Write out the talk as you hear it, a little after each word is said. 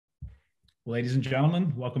Ladies and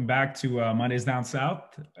gentlemen, welcome back to Mondays Down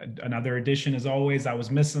South. Another edition, as always. I was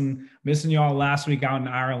missing y'all last week out in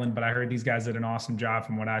Ireland, but I heard these guys did an awesome job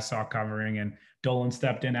from what I saw covering, and Dolan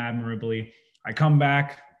stepped in admirably. I come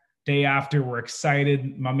back day after. We're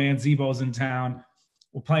excited. My man Zebo's in town.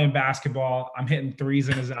 We're playing basketball. I'm hitting threes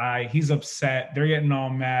in his eye. He's upset. They're getting all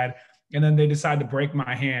mad, and then they decide to break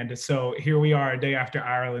my hand. So here we are, a day after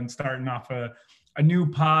Ireland, starting off a new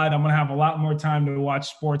pod. I'm going to have a lot more time to watch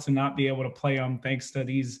sports and not be able to play them thanks to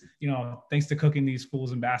these, thanks to cooking these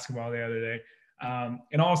fools in basketball the other day.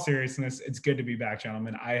 In all seriousness, it's good to be back,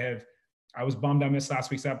 gentlemen. I was bummed I missed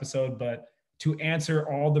last week's episode, but to answer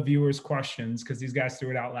all the viewers' questions, because these guys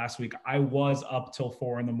threw it out last week, I was up till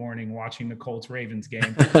 4 a.m. watching the Colts-Ravens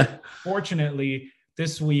game. Fortunately,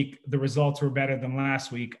 this week, the results were better than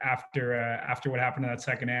last week after what happened in that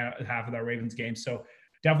second half of that Ravens game. So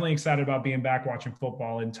definitely excited about being back watching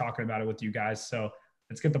football and talking about it with you guys. So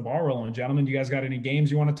let's get the ball rolling. Gentlemen, you guys got any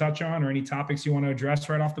games you want to touch on or any topics you want to address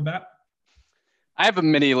right off the bat? I have a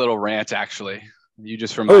mini little rant, actually. You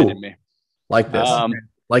just reminded me. Like this.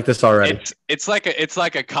 Like this already. It's like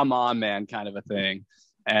a come on, man kind of a thing.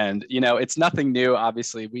 And, it's nothing new.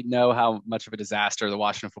 Obviously, we know how much of a disaster the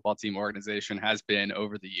Washington football team organization has been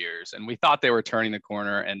over the years. And we thought they were turning the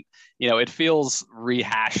corner. And, it feels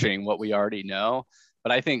rehashing what we already know.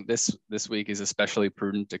 But I think this week is especially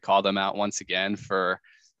prudent to call them out once again for,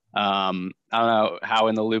 I don't know how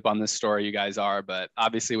in the loop on this story you guys are, but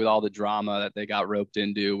obviously with all the drama that they got roped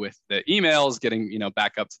into with the emails getting,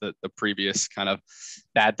 back up to the previous kind of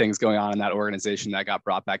bad things going on in that organization that got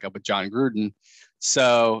brought back up with John Gruden.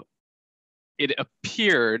 So it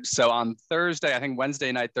appeared, so on Thursday, I think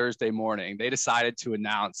Wednesday night, Thursday morning, they decided to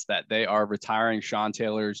announce that they are retiring Sean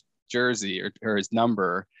Taylor's jersey or his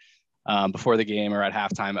number before the game or at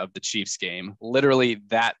halftime of the Chiefs game, literally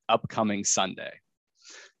that upcoming Sunday.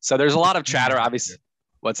 So there's a lot of chatter, obviously.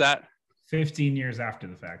 What's that? 15 years after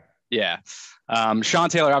the fact. Yeah. Sean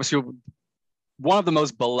Taylor, obviously one of the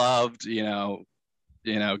most beloved,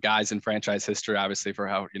 guys in franchise history, obviously for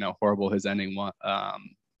how, horrible his ending,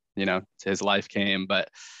 to his life came. But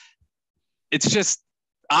it's just,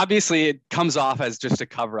 obviously it comes off as just a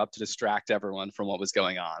cover up to distract everyone from what was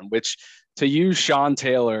going on, which to use Sean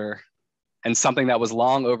Taylor and something that was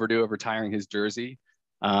long overdue of retiring his jersey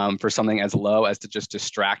for something as low as to just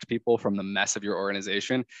distract people from the mess of your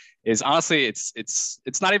organization is honestly, it's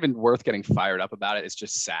not even worth getting fired up about it. It's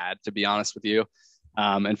just sad, to be honest with you.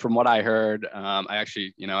 And from what I heard, I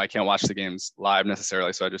actually, I can't watch the games live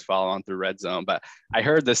necessarily, so I just follow on through Red Zone. But I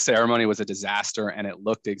heard this ceremony was a disaster and it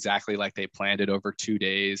looked exactly like they planned it over 2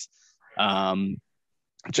 days.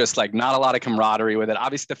 Just like not a lot of camaraderie with it.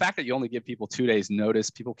 Obviously, the fact that you only give people 2 days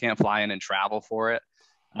notice, people can't fly in and travel for it.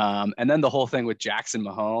 And then the whole thing with Jackson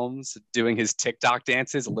Mahomes doing his TikTok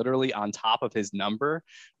dances literally on top of his number,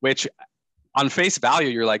 which on face value,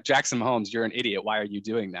 you're like, Jackson Mahomes, you're an idiot. Why are you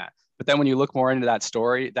doing that? But then when you look more into that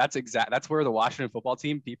story, that's where the Washington football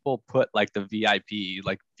team, people put like the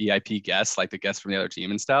VIP guests, like the guests from the other team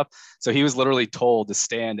and stuff. So he was literally told to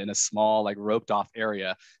stand in a small, like roped off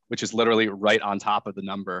area, which is literally right on top of the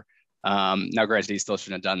number. Now, granted, he still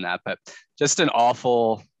shouldn't have done that, but just an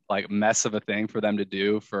awful like mess of a thing for them to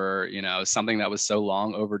do for, something that was so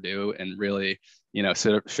long overdue and really,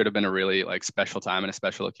 should have been a really like special time and a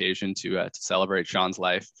special occasion to celebrate Sean's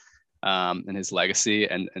life. And his legacy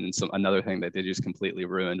and another thing that they just completely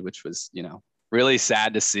ruined, which was, really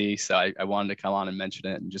sad to see. So I wanted to come on and mention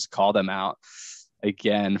it and just call them out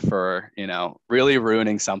again for, really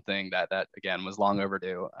ruining something that again was long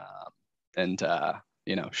overdue and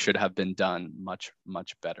should have been done much,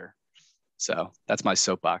 much better. So that's my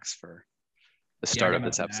soapbox for the start of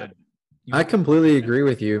this episode. I completely agree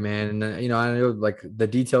with you, man. And, I know like the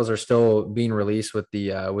details are still being released with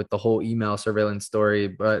the whole email surveillance story,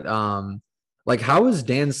 but like how is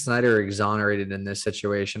Dan Snyder exonerated in this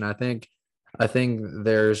situation? I think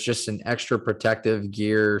there's just an extra protective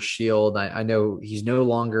gear shield. I know he's no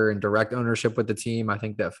longer in direct ownership with the team. I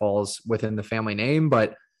think that falls within the family name,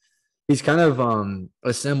 but he's kind of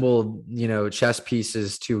assembled, chess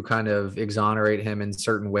pieces to kind of exonerate him in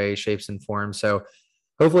certain ways, shapes, and forms. So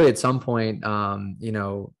hopefully at some point,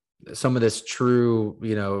 some of this true,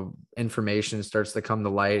 information starts to come to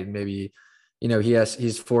light and maybe,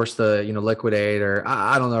 he's forced to, liquidate or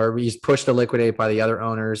I don't know, or he's pushed to liquidate by the other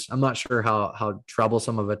owners. I'm not sure how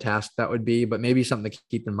troublesome of a task that would be, but maybe something to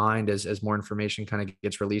keep in mind as more information kind of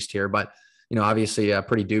gets released here. But, obviously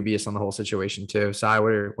pretty dubious on the whole situation too. Sai,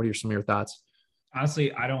 what are some of your thoughts?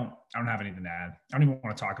 Honestly, I don't have anything to add. I don't even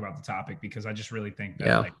want to talk about the topic because I just really think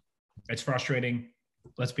that it's frustrating.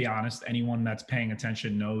 Let's be honest. Anyone that's paying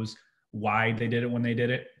attention knows why they did it when they did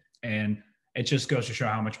it. And it just goes to show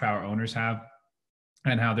how much power owners have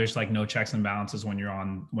and how there's like no checks and balances when you're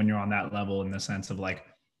on that level, in the sense of like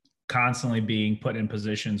constantly being put in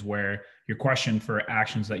positions where you're questioned for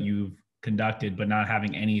actions that you've conducted, but not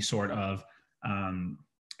having any sort of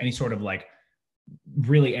like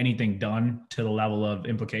really anything done to the level of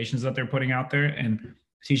implications that they're putting out there. And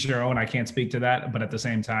teach their own. I can't speak to that, but at the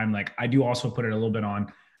same time, like I do also put it a little bit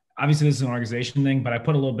on, obviously this is an organization thing, but I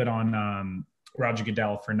put a little bit on Roger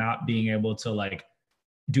Goodell for not being able to like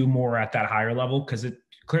do more at that higher level, because it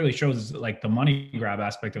clearly shows like the money grab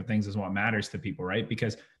aspect of things is what matters to people, right?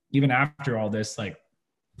 Because even after all this, like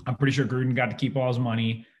I'm pretty sure Gruden got to keep all his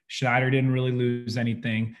money. Schneider didn't really lose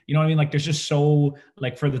anything. You know what I mean? Like there's just so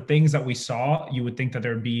like for the things that we saw, you would think that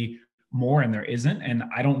there'd be more, and there isn't. And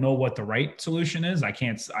I don't know what the right solution is. I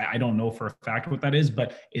don't know for a fact what that is,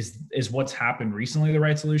 but is what's happened recently the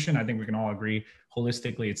right solution? I think we can all agree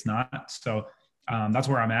holistically it's not. So that's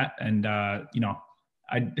where I'm at. And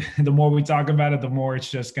the more we talk about it, the more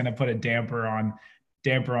it's just going to put a damper on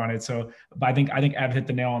it. So, but I think Ev hit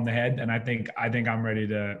the nail on the head, and I think I'm ready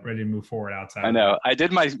to move forward outside. I know. I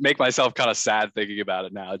did make myself kind of sad thinking about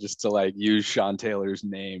it now, just to like use Sean Taylor's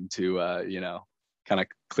name to kind of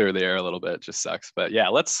clear the air a little bit. It just sucks. But yeah,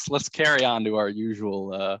 let's carry on to our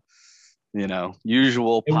usual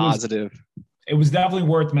positive. It was definitely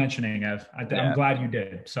worth mentioning, Ev. I'm glad you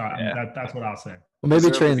did. So that's what I'll say. Well,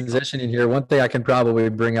 maybe transitioning here, one thing I can probably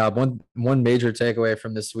bring up, one major takeaway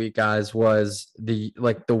from this week, guys, was the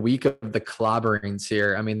week of the clobberings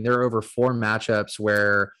here. I mean, there are over 4 matchups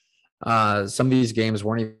where some of these games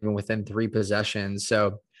weren't even within 3 possessions.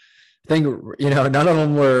 So I think, none of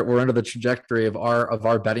them were under the trajectory of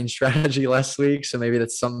our betting strategy last week. So maybe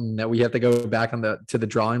that's something that we have to go back to the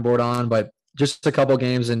drawing board on. But just a couple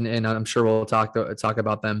games, and I'm sure we'll talk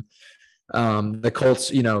about them. The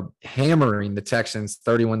Colts, hammering the Texans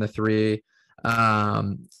 31-3.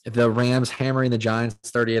 The Rams hammering the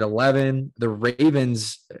Giants 38-11. The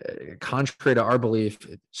Ravens, contrary to our belief,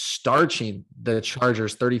 starching the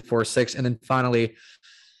Chargers 34-6. And then finally,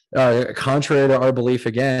 contrary to our belief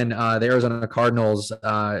again, the Arizona Cardinals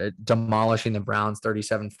demolishing the Browns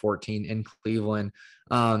 37-14 in Cleveland.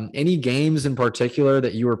 Any games in particular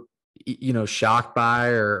that you were shocked by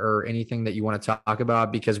or anything that you want to talk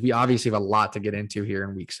about? Because we obviously have a lot to get into here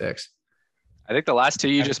in week 6. I think the last 2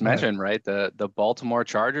 you just mentioned, right? The Baltimore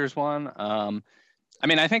Chargers one. I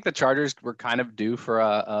mean, I think the Chargers were kind of due for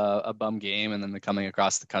a bum game, and then the coming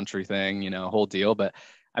across the country thing, whole deal. But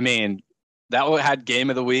I mean, that had game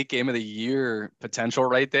of the week, game of the year potential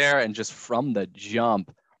right there. And just from the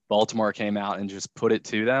jump, Baltimore came out and just put it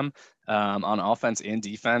to them. On offense and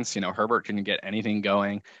defense, Herbert couldn't get anything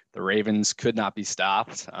going. The Ravens could not be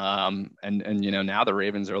stopped. And now the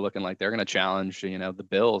Ravens are looking like they're going to challenge, the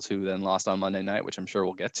Bills, who then lost on Monday night, which I'm sure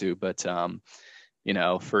we'll get to. But,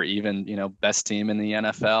 for even, best team in the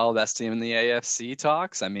NFL, best team in the AFC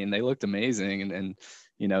talks, I mean, they looked amazing and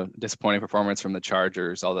disappointing performance from the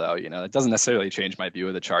Chargers, although, it doesn't necessarily change my view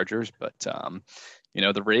of the Chargers, but,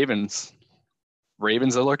 the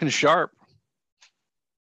Ravens are looking sharp.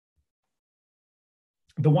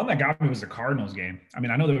 The one that got me was the Cardinals game. I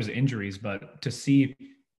mean, I know there was injuries, but to see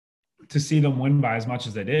them win by as much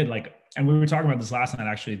as they did, like, and we were talking about this last night,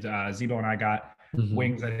 actually. Zebo and I got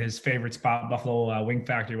wings at his favorite spot, Buffalo Wing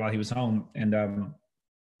Factory, while he was home. And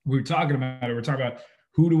we were talking about it. We're talking about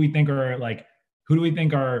who do we think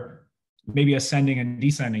are maybe ascending and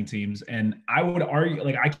descending teams. And I would argue,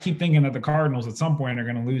 like, I keep thinking that the Cardinals at some point are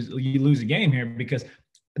going to lose a game here, because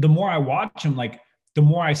the more I watch them, like, the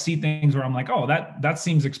more I see things where I'm like, oh, that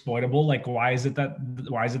seems exploitable. Like, why is it that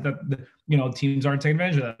teams aren't taking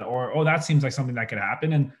advantage of that? Or, oh, that seems like something that could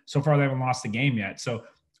happen. And so far they haven't lost the game yet. So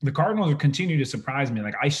the Cardinals continue to surprise me.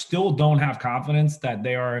 Like, I still don't have confidence that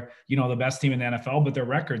they are, the best team in the NFL, but their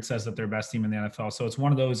record says that they're best team in the NFL. So it's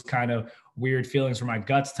one of those kind of weird feelings where my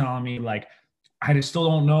gut's telling me, like, I just still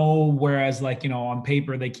don't know. Whereas, like, on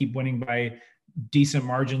paper, they keep winning by decent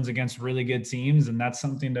margins against really good teams, and that's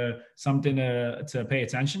something to pay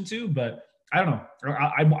attention to. But I don't know.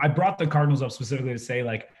 I brought the Cardinals up specifically to say,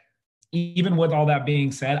 like, even with all that being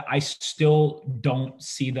said, I still don't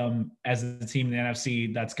see them as a team in the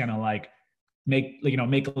NFC that's gonna like make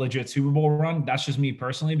a legit Super Bowl run. That's just me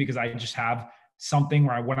personally, because I just have something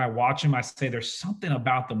where when I watch them, I say there's something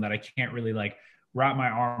about them that I can't really like wrap my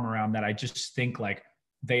arm around, that I just think like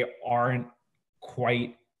they aren't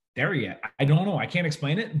quite there yet. I don't know. I can't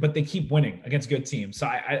explain it, but they keep winning against good teams. So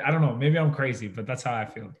I don't know. Maybe I'm crazy, but that's how I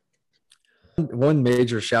feel. One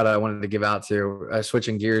major shout out I wanted to give out to,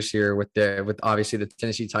 switching gears here with obviously the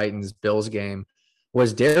Tennessee Titans Bills game,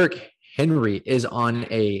 was Derrick Henry is on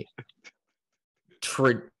a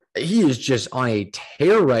he is just on a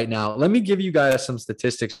tear right now. Let me give you guys some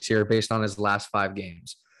statistics here based on his last 5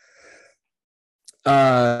 games.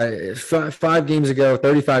 5 games ago,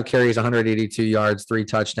 35 carries, 182 yards, 3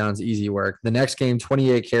 touchdowns, easy work. The next game,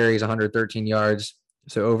 28 carries, 113 yards,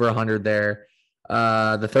 so over 100 there.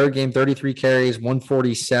 The third game, 33 carries,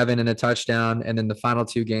 147 and a touchdown. And then the final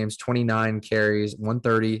 2 games, 29 carries,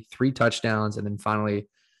 130, 3 touchdowns. And then finally,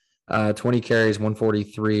 20 carries,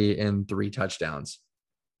 143 and 3 touchdowns.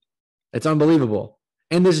 It's unbelievable.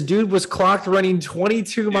 And this dude was clocked running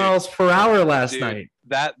 22 miles per hour last night.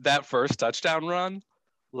 That first touchdown run,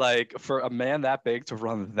 like for a man that big to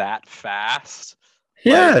run that fast.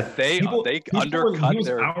 Yeah, like they undercut. He was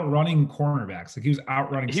outrunning cornerbacks. Like he was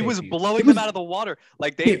outrunning. He was blowing them out of the water.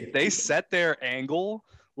 Like they set their angle.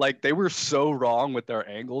 Like they were so wrong with their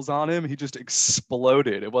angles on him. He just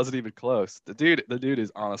exploded. It wasn't even close. The dude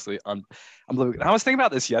is honestly unbelievable. I was thinking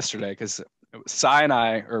about this yesterday because Cy and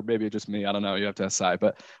I, or maybe just me, I don't know, you have to ask Cy,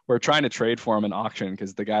 but we're trying to trade for him in auction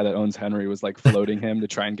because the guy that owns Henry was like floating him to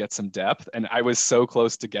try and get some depth. And I was so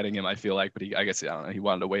close to getting him, I feel like, but I don't know, he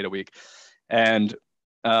wanted to wait a week. And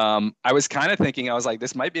I was kind of thinking, I was like,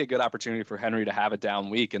 this might be a good opportunity for Henry to have a down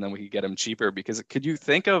week and then we could get him cheaper, because could you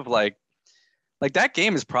think of like that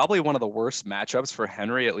game is probably one of the worst matchups for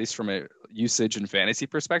Henry, at least from a usage and fantasy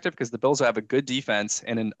perspective, because the Bills have a good defense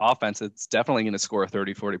and an offense that's definitely going to score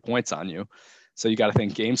 30, 40 points on you. So you got to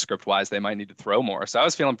think game script wise, they might need to throw more. So I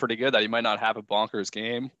was feeling pretty good that he might not have a bonkers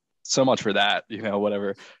game. So much for that,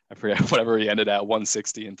 whatever, I forget, whatever he ended at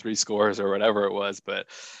 160 and 3 scores or whatever it was. But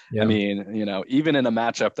yeah. I mean, even in a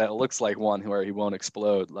matchup that looks like one where he won't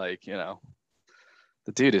explode, like,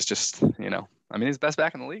 the dude is just, I mean, he's best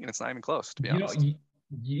back in the league, and it's not even close, to be honest.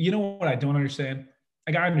 You know what I don't understand?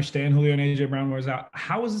 Like, I understand Julio and AJ Brown was out.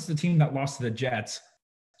 How is this the team that lost to the Jets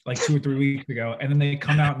like 2 or 3 weeks ago, and then they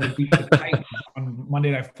come out and they beat the Titans on Monday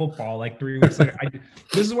Night Football like 3 weeks later?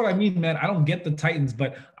 This is what I mean, man. I don't get the Titans,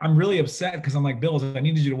 but I'm really upset because I'm like, Bills, I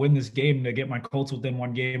needed you to win this game to get my Colts within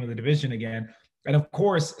 1 game of the division again. And of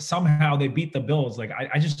course, somehow they beat the Bills. Like,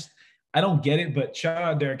 I don't get it. But shout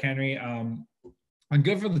out Derrick Henry. And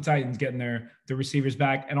good for the Titans getting the receivers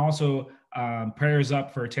back, and also prayers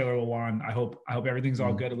up for Taylor Lewan. I hope everything's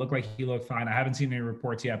all good. It looked like he looked fine. I haven't seen any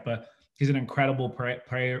reports yet, but he's an incredible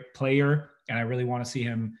player, and I really want to see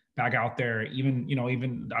him back out there.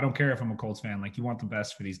 Even I don't care if I'm a Colts fan. Like, you want the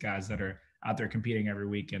best for these guys that are out there competing every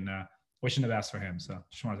week, and wishing the best for him. So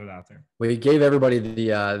just want to throw that out there. We gave everybody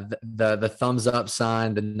the thumbs up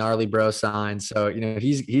sign, the gnarly bro sign. So,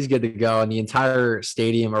 he's good to go. And the entire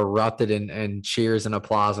stadium erupted in cheers and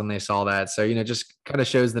applause when they saw that. So, just kind of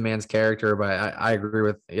shows the man's character. But I agree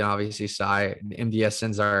with, obviously Cy. MDS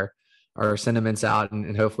sends our sentiments out,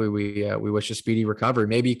 and hopefully we wish a speedy recovery.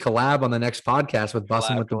 Maybe collab on the next podcast with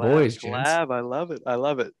Bussing with the Boys. Collab, I love it.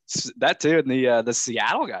 That dude, and the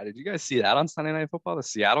Seattle guy. Did you guys see that on Sunday Night Football? The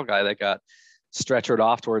Seattle guy that got stretchered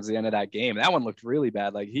off towards the end of that game. That one looked really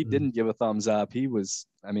bad. Like, he didn't give a thumbs up. He was,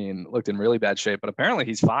 looked in really bad shape. But apparently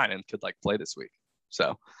he's fine and could play this week.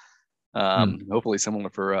 So. Hopefully similar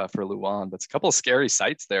for Lewan, but it's a couple of scary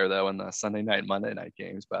sights there though in the Sunday night and Monday night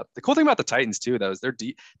games. But the cool thing about the Titans too, though, is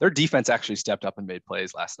their defense actually stepped up and made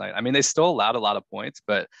plays last night. They still allowed a lot of points,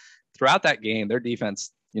 but throughout that game, their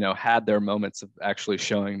defense, had their moments of actually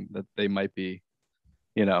showing that they might be,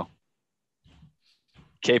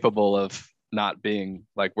 capable of not being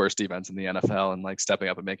like worst defense in the NFL and stepping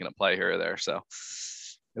up and making a play here or there. So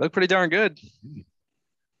they look pretty darn good.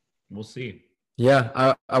 We'll see.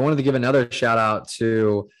 Yeah, I wanted to give another shout out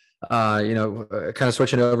to, kind of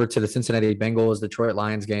switching over to the Cincinnati Bengals Detroit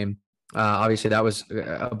Lions game. Obviously, that was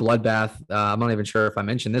a bloodbath. I'm not even sure if I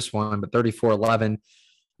mentioned this one, but 34-11.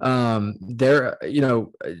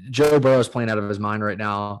 Joe Burrow is playing out of his mind right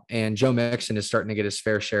now, and Joe Mixon is starting to get his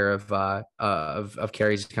fair share of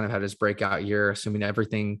carries. He's kind of had his breakout year, assuming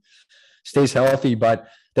everything stays healthy. But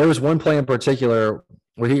there was one play in particular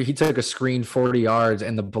where he took a screen 40 yards,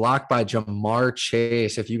 and the block by Jamar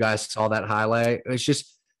Chase, if you guys saw that highlight, it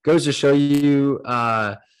just goes to show you,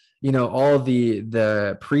 all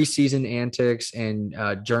the preseason antics and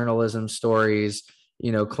journalism stories,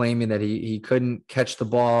 claiming that he couldn't catch the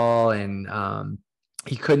ball and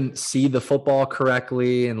he couldn't see the football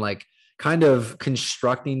correctly, and kind of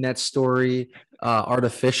constructing that story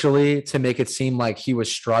artificially to make it seem like he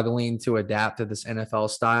was struggling to adapt to this NFL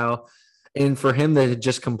style. And for him to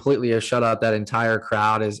just completely shut out that entire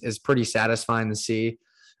crowd is pretty satisfying to see.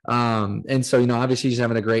 And so, obviously he's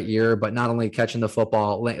having a great year, but not only catching the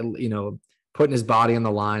football, putting his body on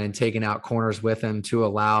the line and taking out corners with him to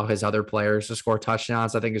allow his other players to score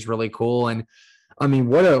touchdowns, I think is really cool. And I mean,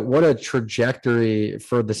 what a trajectory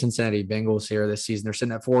for the Cincinnati Bengals here this season. They're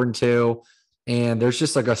sitting at 4-2, and there's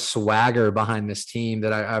just like a swagger behind this team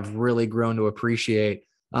that I've really grown to appreciate.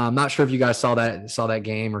 I'm not sure if you guys saw that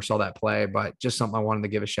game or saw that play, but just something I wanted to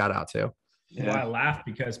give a shout out to. Yeah. Well, I laugh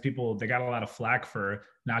because they got a lot of flack for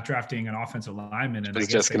not drafting an offensive lineman, and I was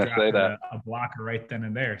just going to say that a blocker right then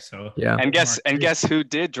and there. So yeah, and guess who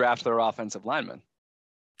did draft their offensive lineman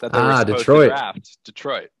that they were supposed Detroit. to draft?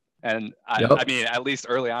 Detroit. And I mean, at least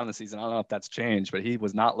early on in the season, I don't know if that's changed, but he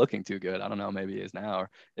was not looking too good. I don't know, maybe he is now, or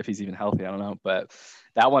if he's even healthy, I don't know. But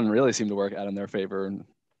that one really seemed to work out in their favor. And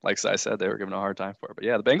like I said, they were given a hard time for it. But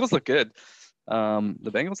yeah, the Bengals look good.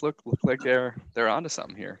 The Bengals look like they're onto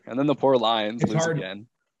something here. And then the poor Lions lose again.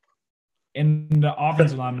 In the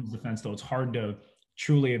offensive lineman's defense, though, it's hard to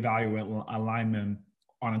truly evaluate a lineman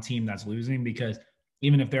on a team that's losing, because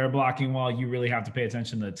even if they're blocking well, you really have to pay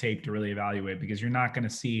attention to the tape to really evaluate, because you're not going to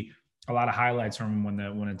see a lot of highlights from when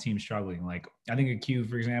a team's struggling. Like, I think a Q,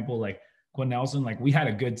 for example, like Quinn Nelson, like we had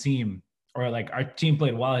a good team, or like our team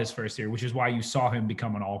played well his first year, which is why you saw him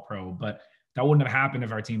become an all-pro. But that wouldn't have happened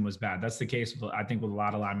if our team was bad. That's the case, I think, with a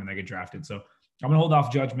lot of linemen that get drafted. So I'm going to hold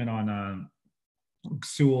off judgment on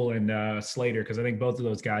Sewell and Slater, because I think both of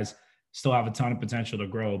those guys still have a ton of potential to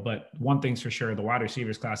grow. But one thing's for sure, the wide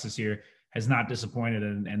receivers class this year has not disappointed,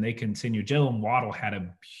 and they continue. Jalen Waddle had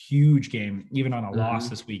a huge game, even on a loss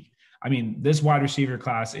this week. I mean, this wide receiver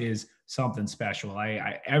class is something special.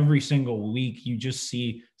 I every single week you just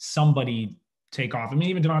see somebody take off. I mean,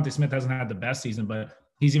 even DeVonta Smith hasn't had the best season, but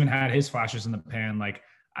he's even had his flashes in the pan. Like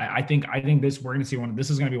I think this is going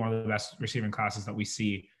to be one of the best receiving classes that we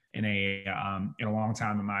see in a long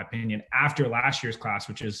time, in my opinion, after last year's class,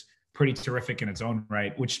 which is pretty terrific in its own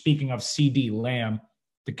right. Which, speaking of CeeDee Lamb,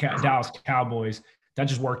 the Dallas Cowboys, that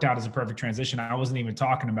just worked out as a perfect transition. I wasn't even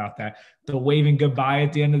talking about that. The waving goodbye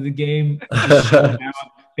at the end of the game,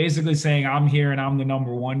 basically saying I'm here and I'm the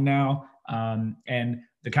number one now. And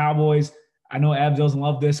the Cowboys, I know Ab doesn't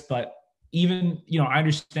love this, but even, I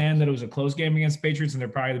understand that it was a close game against Patriots and they're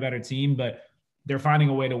probably the better team, but they're finding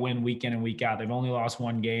a way to win week in and week out. They've only lost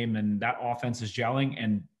one game, and that offense is gelling,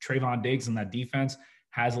 and Trayvon Diggs and that defense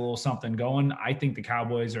has a little something going. I think the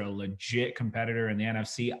Cowboys are a legit competitor in the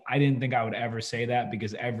NFC. I didn't think I would ever say that,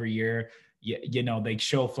 because every year, they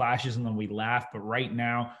show flashes and then we laugh. But right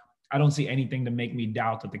now, I don't see anything to make me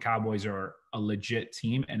doubt that the Cowboys are a legit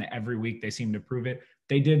team. And every week they seem to prove it.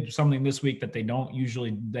 They did something this week that they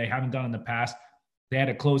haven't done in the past. They had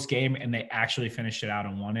a close game and they actually finished it out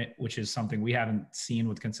and won it, which is something we haven't seen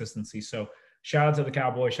with consistency. So shout out to the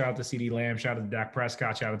Cowboys, shout out to CeeDee Lamb, shout out to Dak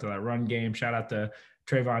Prescott, shout out to that run game, shout out to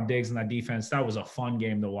Trayvon Diggs and that defense. That was a fun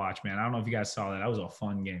game to watch, man. I don't know if you guys saw that. That was a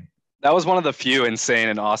fun game. That was one of the few insane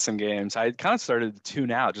and awesome games. I kind of started to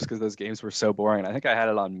tune out just because those games were so boring. I think I had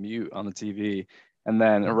it on mute on the TV. And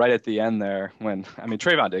then right at the end there,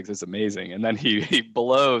 Trayvon Diggs is amazing. And then he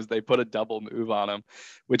blows. They put a double move on him,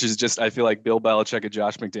 which is just, I feel like Bill Belichick and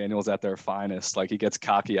Josh McDaniels at their finest. Like, he gets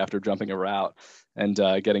cocky after jumping a route and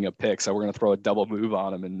getting a pick. So we're going to throw a double move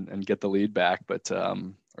on him and get the lead back, but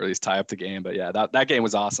or at least tie up the game. But yeah, that game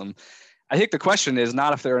was awesome. I think the question is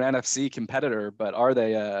not if they're an NFC competitor, but are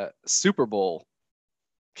they a Super Bowl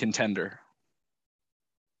contender?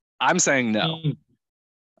 I'm saying no.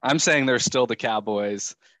 I'm saying they're still the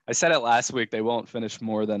Cowboys. I said it last week. They won't finish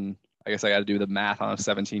more than, I guess I got to do the math on a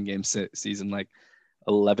 17-game season, like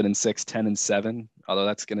 11-6, 10-7. Although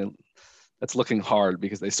that's looking hard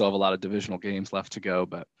because they still have a lot of divisional games left to go.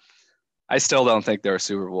 But I still don't think they're a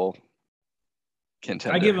Super Bowl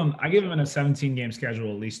contender. I give them in a 17-game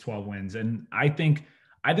schedule at least 12 wins, and I think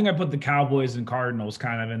I put the Cowboys and Cardinals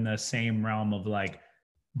kind of in the same realm of like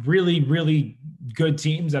really, really good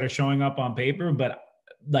teams that are showing up on paper, but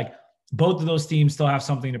like both of those teams still have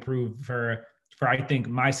something to prove for I think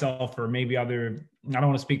myself, or maybe other, I don't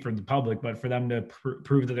want to speak for the public, but for them to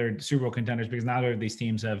prove that they're Super Bowl contenders, because neither of these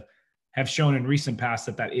teams have shown in recent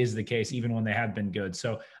past that is the case, even when they have been good.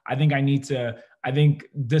 So I think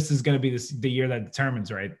this is going to be the year that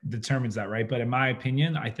determines that, right? But in my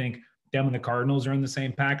opinion, I think them and the Cardinals are in the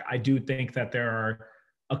same pack. I do think that there are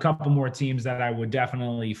a couple more teams that I would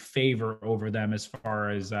definitely favor over them as far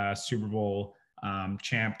as Super Bowl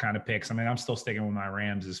champ kind of picks. I mean, I'm still sticking with my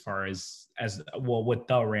Rams as far as well, with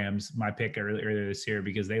the Rams, my pick earlier this year,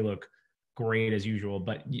 because they look great as usual.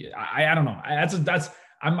 But I don't know.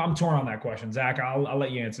 I'm torn on that question. Zach, I'll let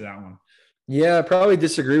you answer that one. Yeah, I probably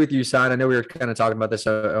disagree with you, Side. I know we were kind of talking about this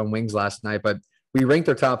on Wings last night, but we ranked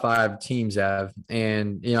our top 5 teams, Ev.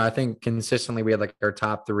 And, I think consistently we had like our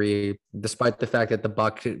top 3, despite the fact that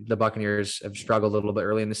the Buccaneers have struggled a little bit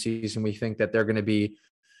early in the season. We think that they're going to be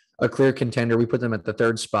a clear contender. We put them at the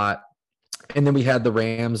 3rd spot. And then we had the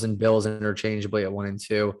Rams and Bills interchangeably at 1 and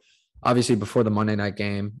 2, obviously before the Monday night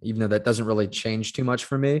game, even though that doesn't really change too much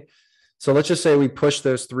for me. So let's just say we push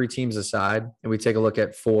those 3 teams aside and we take a look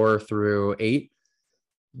at 4 through 8.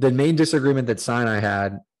 The main disagreement that Cy and I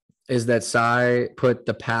had is that Cy put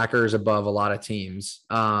the Packers above a lot of teams,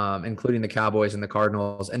 including the Cowboys and the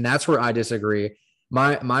Cardinals. And that's where I disagree.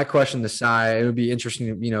 My question to Cy, it would be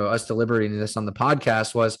interesting, us deliberating this on the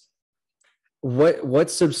podcast, was what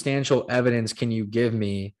substantial evidence can you give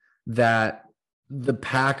me that the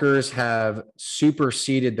Packers have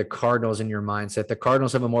superseded the Cardinals in your mindset? The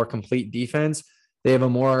Cardinals have a more complete defense. They have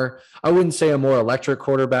I wouldn't say a more electric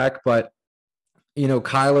quarterback, but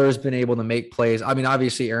Kyler has been able to make plays. I mean,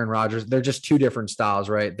 obviously Aaron Rodgers, they're just 2 different styles,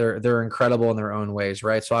 right? They're incredible in their own ways,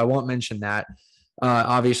 right? So I won't mention that.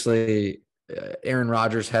 Obviously Aaron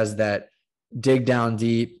Rodgers has that dig down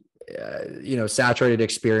deep, saturated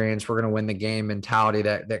experience. We're going to win the game mentality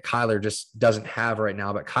that Kyler just doesn't have right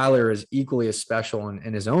now. But Kyler is equally as special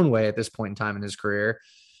in his own way at this point in time in his career.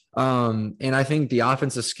 And I think the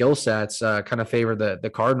offensive skill sets kind of favor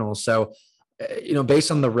the Cardinals. So,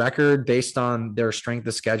 based on the record, based on their strength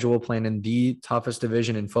of schedule, playing in the toughest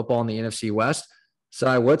division in football in the NFC West.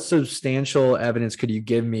 So what substantial evidence could you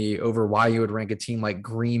give me over why you would rank a team like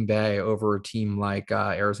Green Bay over a team like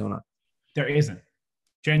Arizona? There isn't.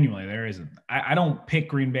 Genuinely, there isn't. I don't pick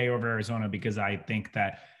Green Bay over Arizona because I think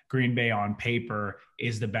that Green Bay on paper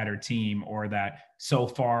is the better team, or that so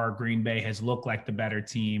far Green Bay has looked like the better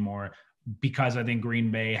team, or because I think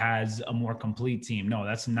Green Bay has a more complete team. No,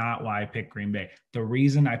 that's not why I pick Green Bay. The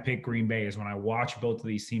reason I pick Green Bay is when I watch both of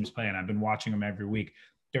these teams play, and I've been watching them every week,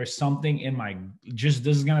 there's something in this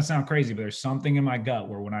is going to sound crazy, but there's something in my gut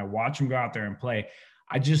where when I watch them go out there and play,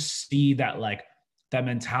 I just see that that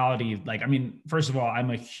mentality. I mean, first of all,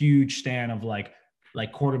 I'm a huge fan of like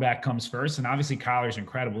quarterback comes first. And obviously Kyler's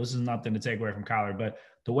incredible. This is nothing to take away from Kyler, but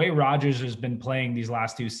the way Rodgers has been playing these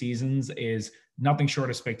last 2 seasons is nothing short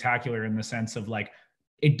of spectacular, in the sense of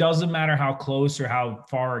it doesn't matter how close or how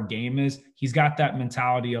far a game is. He's got that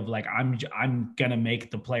mentality of I'm going to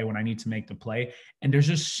make the play when I need to make the play. And there's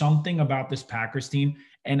just something about this Packers team.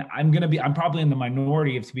 And I'm probably in the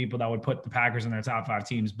minority of people that would put the Packers in their top 5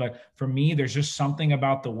 teams. But for me, there's just something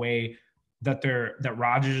about the way that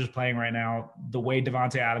Rodgers is playing right now, the way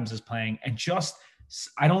Davante Adams is playing, and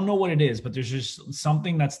I don't know what it is, but there's just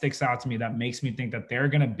something that sticks out to me that makes me think that they're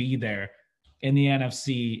going to be there in the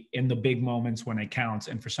NFC in the big moments when it counts.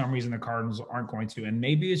 And for some reason, the Cardinals aren't going to. And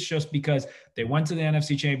maybe it's just because they went to the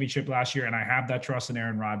NFC Championship last year, and I have that trust in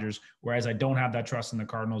Aaron Rodgers, whereas I don't have that trust in the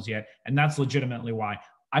Cardinals yet. And that's legitimately why.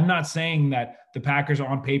 I'm not saying that the Packers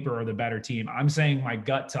on paper are the better team. I'm saying my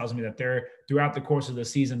gut tells me that they're, throughout the course of the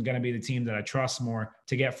season, going to be the team that I trust more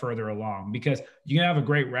to get further along. Because you can have a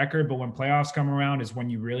great record, but when playoffs come around is when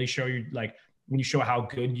you really show when you show how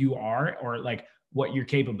good you are, or what your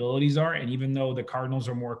capabilities are. And even though the Cardinals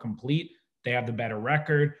are more complete, they have the better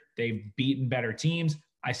record, they've beaten better teams,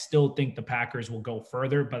 I still think the Packers will go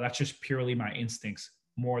further, but that's just purely my instincts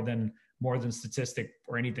more than statistic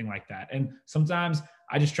or anything like that. And sometimes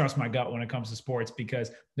I just trust my gut when it comes to sports,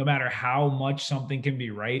 because no matter how much something can be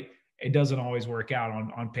right, it doesn't always work out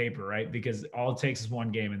on paper, right? Because all it takes is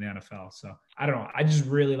one game in the NFL. So I don't know. I just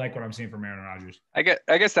really like what I'm seeing from Aaron Rodgers. I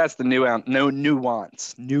guess that's the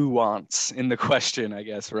nuance in the question, I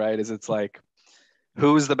guess, right? Is it's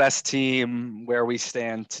who's the best team where we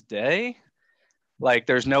stand today?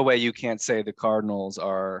 There's no way you can't say the Cardinals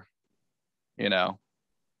are,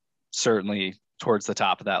 certainly towards the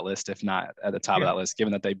top of that list, if not at the top of that list,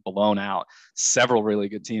 given that they've blown out several really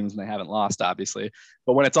good teams and they haven't lost, obviously.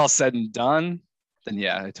 But when it's all said and done, then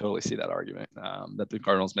yeah, I totally see that argument that the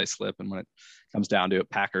Cardinals may slip. And when it comes down to it,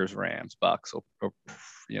 Packers, Rams, Bucks, or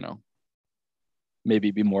maybe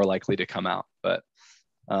be more likely to come out. But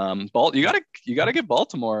you gotta get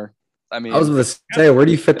Baltimore. I mean, I was going to say, where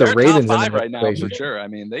do you fit the Ravens top 5 right now for sure? I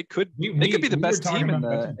mean, they could be the best team in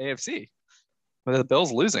the AFC. With the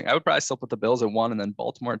Bills losing, I would probably still put the Bills at 1 and then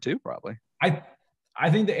Baltimore at 2, probably. I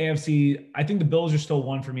think the AFC, I think the Bills are still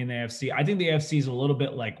 1 for me in the AFC. I think the AFC is a little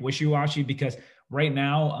bit wishy-washy, because right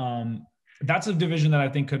now, that's a division that I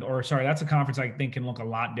think that's a conference I think can look a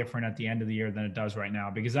lot different at the end of the year than it does right now.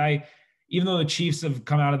 Because even though the Chiefs have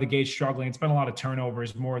come out of the gate struggling, it's been a lot of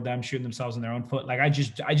turnovers, more of them shooting themselves in their own foot.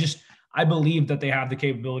 I believe that they have the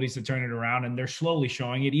capabilities to turn it around, and they're slowly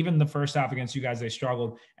showing it. Even the first half against you guys, they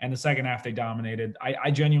struggled, and the second half they dominated.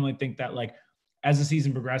 I genuinely think that as the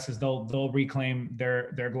season progresses, they'll reclaim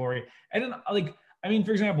their glory. And then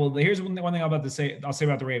for example, here's one thing I'm about to say. I'll say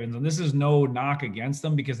about the Ravens, and this is no knock against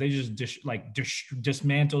them, because they just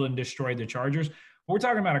dismantled and destroyed the Chargers. But we're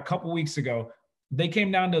talking about a couple weeks ago, They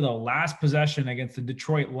came down to the last possession against the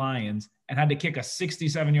Detroit Lions and had to kick a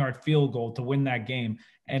 67-yard field goal to win that game.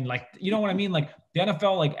 And like, you know what I mean? Like the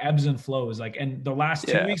NFL like ebbs and flows. Like, and the last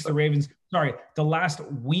 2 weeks, the last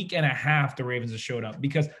week and a half, the Ravens have showed up.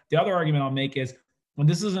 Because the other argument I'll make is, and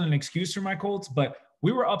this isn't an excuse for my Colts, but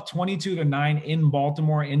we were up 22-9 in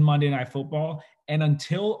Baltimore in Monday Night Football. And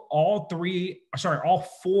until all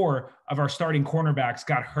four of our starting cornerbacks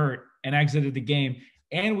got hurt and exited the game,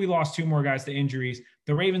 and we lost 2 more guys to injuries,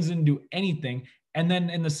 the Ravens didn't do anything. And then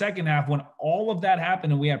in the second half, when all of that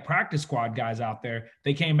happened and we had practice squad guys out there,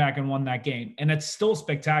 they came back and won that game. And it's still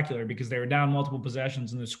spectacular because they were down multiple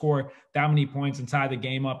possessions, and to score that many points and tie the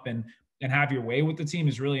game up and have your way with the team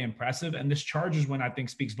is really impressive. And this Chargers win, I think,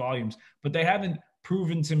 speaks volumes. But they haven't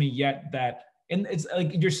proven to me yet that, and it's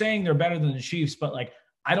like you're saying they're better than the Chiefs, but like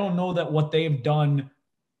I don't know that what they've done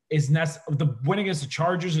is the win against the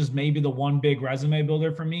Chargers is maybe the one big resume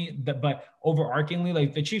builder for me. But overarchingly,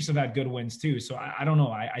 like the Chiefs have had good wins too. So I don't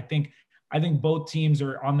know. I think both teams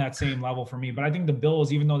are on that same level for me. But I think the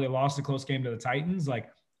Bills, even though they lost a close game to the Titans, like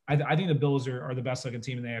I think the Bills are the best looking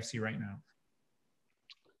team in the AFC right now.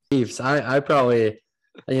 Chiefs, I probably,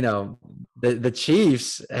 the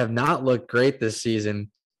Chiefs have not looked great this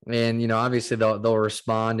season. And, obviously they'll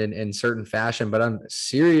respond in certain fashion, but I'm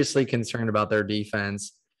seriously concerned about their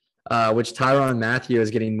defense, which Tyrann Mathieu is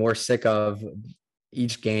getting more sick of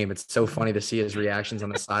each game. It's so funny to see his reactions on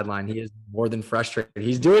the sideline. He is more than frustrated.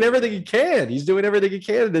 He's doing everything he can.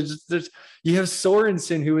 There's you have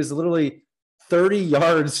Sorensen, who is literally 30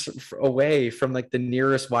 yards away from like the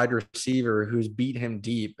nearest wide receiver who's beat him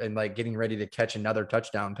deep and like getting ready to catch another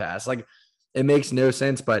touchdown pass. Like it makes no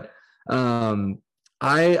sense, but,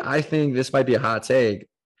 I think this might be a hot take,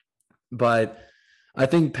 but I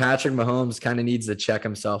think Patrick Mahomes kind of needs to check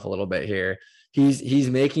himself a little bit here. He's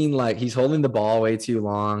making he's holding the ball way too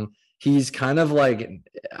long. He's kind of like,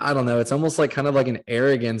 I don't know, it's almost like kind of like an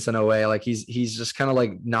arrogance in a way. Like he's just kind of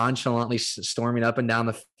like nonchalantly storming up and down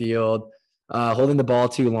the field, holding the ball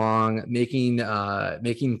too long, making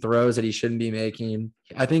throws that he shouldn't be making.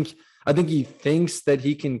 I think he thinks that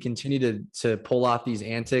he can continue to pull off these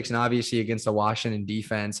antics, and obviously against the Washington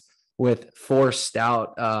defense with 4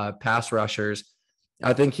 stout pass rushers,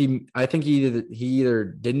 I think he either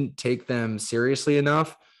didn't take them seriously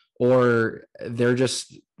enough, or they're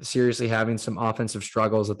just seriously having some offensive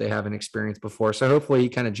struggles that they haven't experienced before. So hopefully he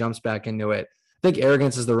kind of jumps back into it. I think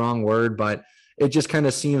arrogance is the wrong word, but it just kind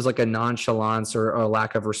of seems like a nonchalance or a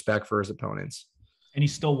lack of respect for his opponents. And he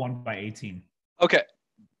still won by 18. Okay.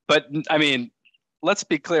 But I mean, let's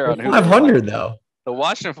be clear on who 500 though. The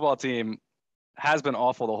Washington football team has been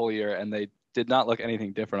awful the whole year, and they did not look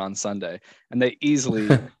anything different on Sunday. And they easily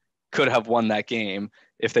could have won that game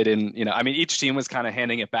if they didn't. Each team was kind of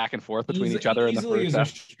handing it back and forth between each other in the first half. Easily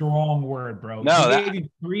is a strong word, bro. No,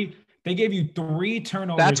 they gave you 3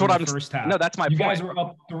 turnovers that's what in the first half. No, that's my point. You guys were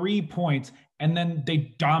up 3 points, and then they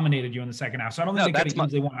dominated you in the second half. So I don't think they could have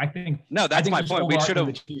easily won. That's my point.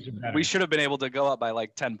 We should have been able to go up by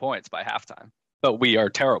like 10 points by halftime, but we are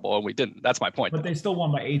terrible and we didn't. That's my point. But they still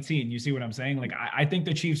won by 18. You see what I'm saying? Like I think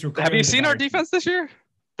the Chiefs were. Have you seen our defense this year?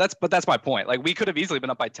 That's my point. Like we could have easily been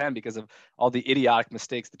up by 10 because of all the idiotic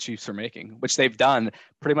mistakes the Chiefs are making, which they've done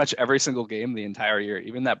pretty much every single game the entire year.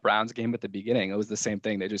 Even that Browns game at the beginning, it was the same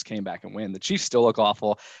thing. They just came back and win. The Chiefs still look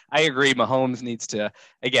awful. I agree. Mahomes needs to,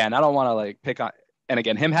 again, I don't want to like pick on, and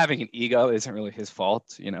again, him having an ego isn't really his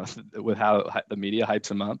fault, with how the media hypes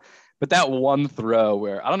him up. But that one throw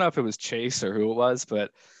where, I don't know if it was Chase or who it was, but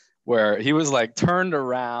where he was like turned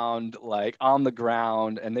around, like on the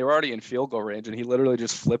ground, and they were already in field goal range, and he literally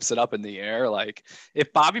just flips it up in the air. Like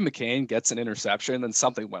if Bobby McCain gets an interception, then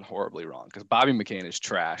something went horribly wrong, because Bobby McCain is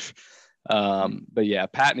trash. But yeah,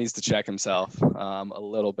 Pat needs to check himself a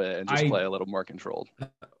little bit and just play a little more controlled.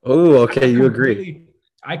 Oh, okay. You agree.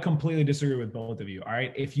 I completely disagree with both of you. All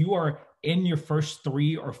right. If you are in your first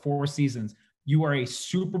 3 or 4 seasons, you are a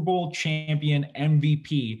Super Bowl champion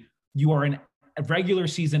MVP. You are a regular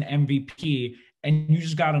season MVP, and you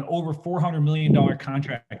just got an over $400 million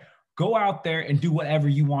contract. Go out there and do whatever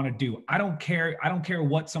you want to do. I don't care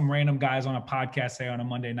what some random guys on a podcast say on a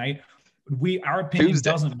Monday night. Our opinion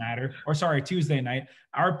doesn't matter. Tuesday night.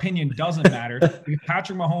 Our opinion doesn't matter.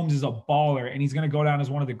 Patrick Mahomes is a baller, and he's going to go down as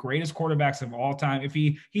one of the greatest quarterbacks of all time. If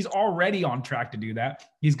he's already on track to do that,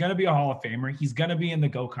 he's going to be a Hall of Famer. He's going to be in the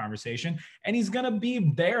GOAT conversation, and he's going to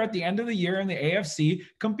be there at the end of the year in the AFC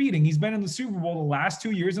competing. He's been in the Super Bowl the last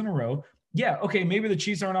 2 years in a row. Yeah, okay, maybe the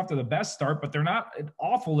Chiefs aren't off to the best start, but they're not.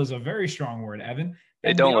 Awful is a very strong word, Evan.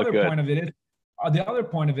 They don't look good. The other point of it is, the other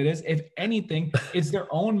point of it is, if anything, it's their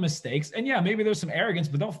own mistakes. And yeah, maybe there's some arrogance,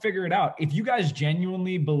 but they'll figure it out. If you guys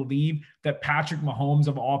genuinely believe that Patrick Mahomes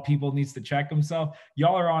of all people needs to check himself,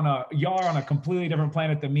 y'all are on a completely different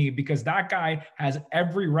planet than me, because that guy has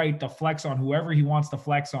every right to flex on whoever he wants to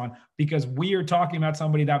flex on, because we are talking about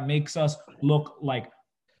somebody that makes us look like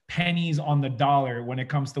pennies on the dollar when it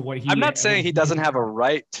comes to what he. I'm not saying he doesn't have a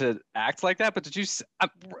right to act like that, but did you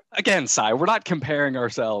again, Cy? We're not comparing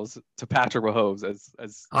ourselves to Patrick Mahomes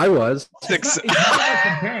as I was. It's not about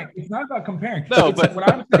comparing. It's not about comparing. No, but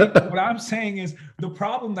what I'm saying is, the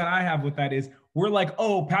problem that I have with that is, we're like,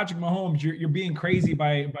 oh, Patrick Mahomes, you're being crazy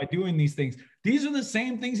by doing these things. These are the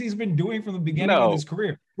same things he's been doing from the beginning of his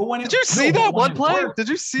career. But when did you see that one play? Did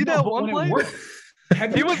you see that one play?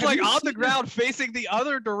 He was like on the ground facing the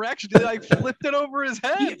other direction. He like flipped it over his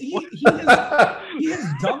head. He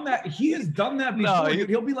has done that. He has done that before. No,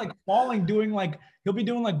 he'll be like falling, he'll be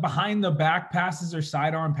doing like behind the back passes or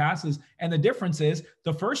sidearm passes. And the difference is,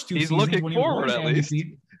 the first two seasons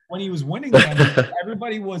when he was winning them,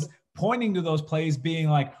 everybody was pointing to those plays being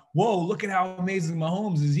like, whoa, look at how amazing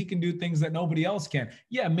Mahomes is. He can do things that nobody else can.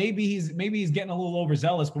 Yeah, maybe he's getting a little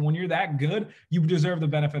overzealous, but when you're that good, you deserve the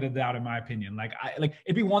benefit of the doubt, in my opinion. Like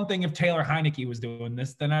it'd be one thing if Taylor Heineke was doing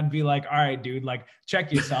this, then I'd be like, all right, dude, like,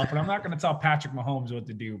 check yourself. But I'm not going to tell Patrick Mahomes what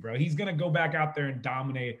to do, bro. He's going to go back out there and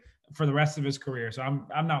dominate for the rest of his career. So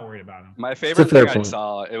I'm not worried about him. My favorite thing I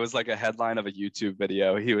saw, it was like a headline of a YouTube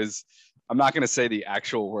video. I'm not going to say the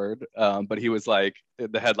actual word, but he was like,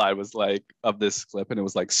 the headline was like of this clip, and it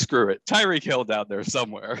was like, screw it, Tyreek Hill down there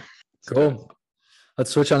somewhere. Cool. Let's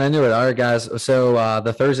switch on into it. All right, guys. So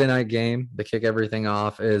the Thursday night game to kick everything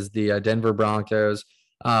off is the Denver Broncos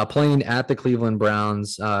playing at the Cleveland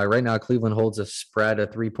Browns. Right now, Cleveland holds a spread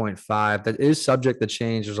of 3.5. That is subject to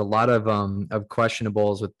change. There's a lot of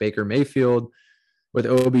questionables with Baker Mayfield, with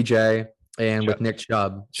OBJ, and with Nick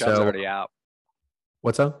Chubb. Chubb's already out.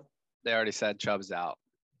 What's up? They already said Chubb's out.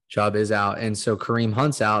 Chubb is out. And so Kareem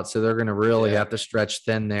Hunt's out. So they're going to really have to stretch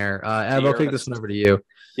thin there. Ev, I'll kick this one over to you.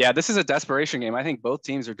 Yeah, this is a desperation game. I think both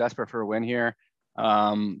teams are desperate for a win here.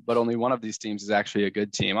 But only one of these teams is actually a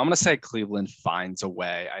good team. I'm going to say Cleveland finds a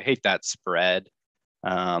way. I hate that spread. But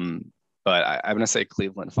I'm going to say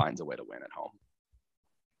Cleveland finds a way to win at home.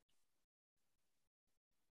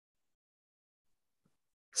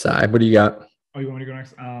 Sai, what do you got? Oh, you want me to go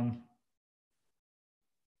next?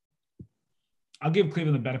 I'll give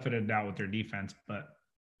Cleveland the benefit of the doubt with their defense, but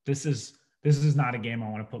this is not a game I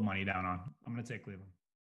want to put money down on. I'm going to take Cleveland.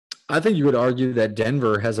 I think you would argue that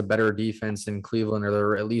Denver has a better defense than Cleveland, or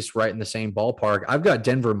they're at least right in the same ballpark. I've got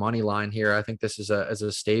Denver money line here. I think this is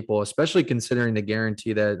a staple, especially considering the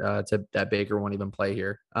guarantee that Baker won't even play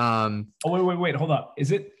here. Wait, hold up.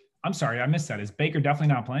 Is it? I'm sorry, I missed that. Is Baker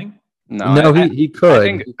definitely not playing? No, he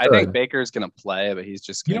could. I think Baker's going to play, but he's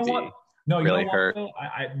just going to be. No, really hurt.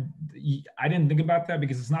 I didn't think about that,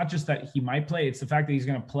 because it's not just that he might play; it's the fact that he's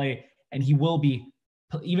going to play, and he will be.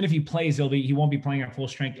 Even if he plays, he won't be playing at full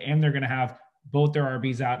strength, and they're going to have both their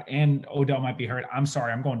RBs out, and Odell might be hurt. I'm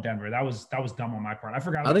sorry, I'm going Denver. That was dumb on my part. I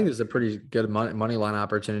forgot. I think this is a pretty good money line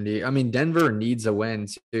opportunity. I mean, Denver needs a win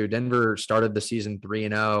too. Denver started the season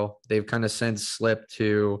 3-0. They've kind of since slipped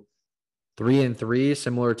to 3-3,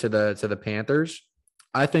 similar to the Panthers.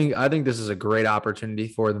 I think this is a great opportunity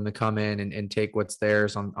for them to come in and take what's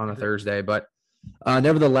theirs on a Thursday. But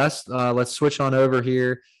nevertheless, let's switch on over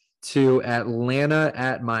here to Atlanta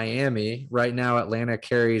at Miami. Right now, Atlanta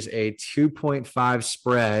carries a 2.5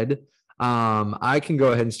 spread. I can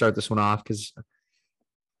go ahead and start this one off because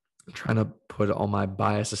I'm trying to put all my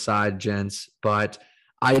bias aside, gents. But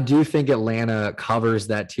I do think Atlanta covers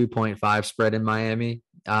that 2.5 spread in Miami.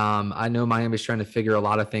 I know Miami's trying to figure a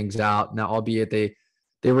lot of things out now, albeit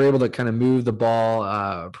they were able to kind of move the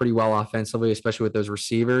ball pretty well offensively, especially with those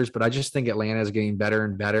receivers. But I just think Atlanta is getting better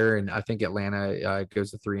and better. And I think Atlanta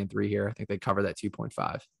goes to 3-3 here. I think they cover that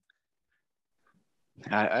 2.5.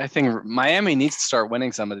 I think Miami needs to start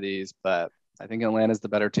winning some of these, but I think Atlanta's the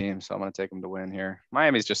better team. So I'm going to take them to win here.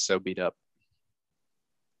 Miami's just so beat up.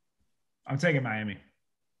 I'm taking Miami.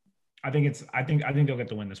 I think they'll get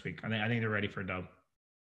the win this week. I think they're ready for a dub.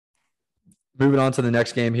 Moving on to the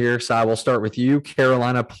next game here, Sai, we'll start with you.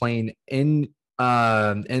 Carolina playing in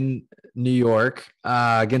New York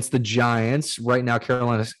against the Giants. Right now,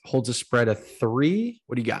 Carolina holds a spread of 3.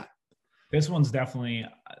 What do you got? This one's definitely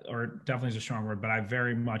is a strong word, but I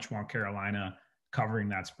very much want Carolina covering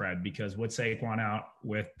that spread, because with Saquon out,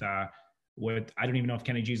 with I don't even know if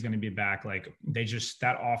Kenny G is going to be back. Like,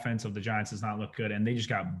 that offense of the Giants does not look good, and they just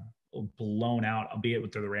got blown out, albeit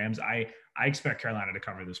with the Rams. I expect Carolina to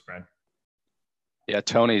cover the spread. Yeah,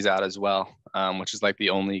 Tony's out as well, which is like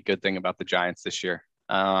the only good thing about the Giants this year.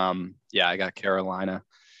 Yeah, I got Carolina.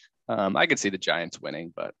 I could see the Giants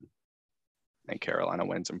winning, but I think Carolina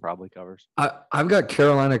wins and probably covers. I've got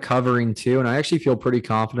Carolina covering too, and I actually feel pretty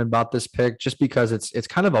confident about this pick just because it's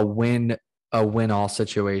kind of a win all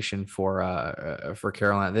situation for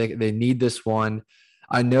Carolina. They need this one.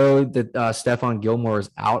 I know that Stephon Gilmore is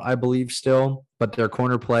out, I believe, still, but their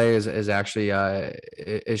corner play is actually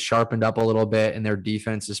is sharpened up a little bit, and their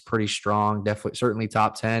defense is pretty strong. Definitely, certainly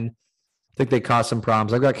top 10. I think they caused some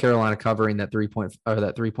problems. I've got Carolina covering that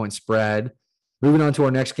 3-point spread. Moving on to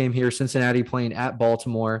our next game here, Cincinnati playing at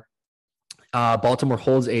Baltimore. Baltimore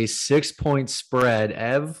holds a 6-point spread.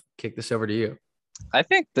 Ev, kick this over to you. I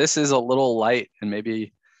think this is a little light, and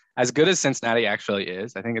maybe as good as Cincinnati actually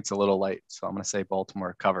is, I think it's a little light. So I'm going to say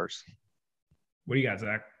Baltimore covers. What do you got,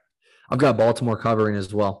 Zach? I've got Baltimore covering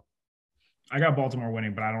as well. I got Baltimore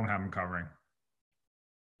winning, but I don't have them covering.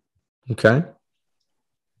 Okay.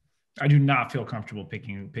 I do not feel comfortable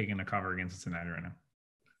picking a cover against Cincinnati right now.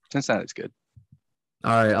 Cincinnati's good.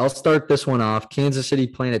 All right, I'll start this one off. Kansas City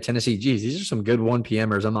playing at Tennessee. Geez, these are some good 1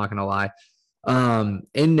 p.m.ers. I'm not going to lie.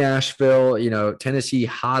 In Nashville, Tennessee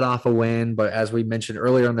hot off a win, but as we mentioned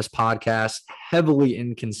earlier on this podcast, heavily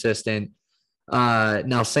inconsistent.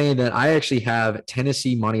 Now saying that, I actually have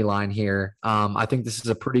Tennessee money line here. I think this is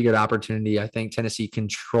a pretty good opportunity. I think Tennessee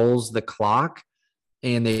controls the clock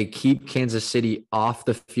and they keep Kansas City off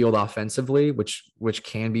the field offensively, which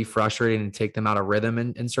can be frustrating and take them out of rhythm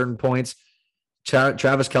in certain points.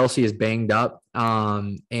 Travis Kelce is banged up,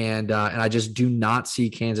 and I just do not see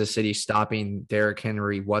Kansas City stopping Derrick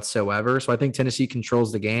Henry whatsoever. So I think Tennessee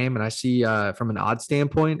controls the game, and I see from an odd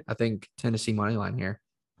standpoint, I think Tennessee money line here.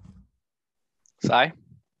 Sai?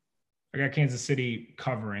 I got Kansas City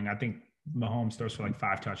covering. I think Mahomes throws for like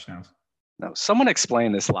 5 touchdowns. No, someone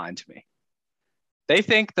explain this line to me. They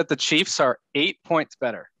think that the Chiefs are 8 points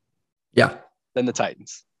better. Yeah. Than the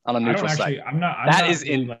Titans on a neutral site.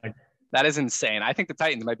 That is insane. I think the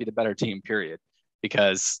Titans might be the better team, period.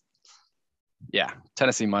 Because, yeah,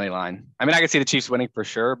 Tennessee money line. I mean, I can see the Chiefs winning for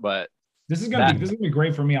sure, but this is gonna be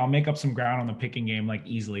great for me. I'll make up some ground on the picking game like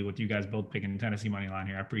easily with you guys both picking Tennessee money line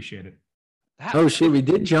here. I appreciate it. Oh shit, we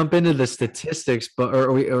did jump into the statistics,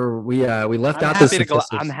 but we left out the statistics.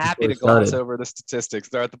 I'm happy to gloss over the statistics.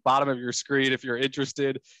 They're at the bottom of your screen if you're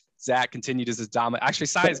interested. Zach continued as his dominant. Actually,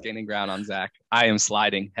 Sai is gaining ground on Zach. I am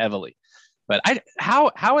sliding heavily. But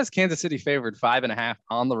how is Kansas City favored 5.5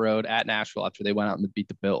 on the road at Nashville after they went out and beat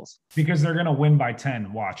the Bills? Because they're gonna win by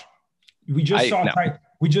 10. Watch. We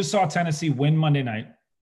just saw Tennessee win Monday night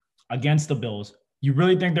against the Bills. You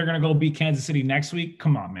really think they're going to go beat Kansas City next week?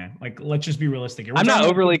 Come on, man. Like, let's just be realistic here. I'm not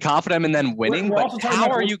overly confident in them winning, but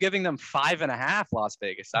how are you giving them 5.5, Las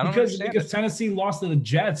Vegas? I don't understand. Because Tennessee lost to the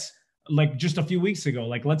Jets like just a few weeks ago.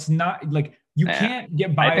 Like, let's not like you can't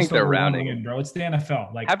get biased. I think they're rounding in, bro. It's the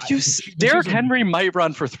NFL. Like, Derrick Henry might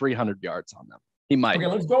run for 300 yards on them. He might. Okay,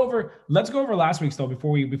 let's go over last week's though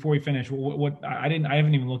before we finish. What I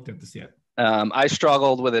haven't even looked at this yet. I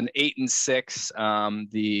struggled with an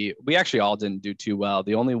 8-6. We actually all didn't do too well.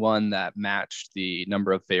 The only one that matched the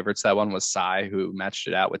number of favorites that one was Sai, who matched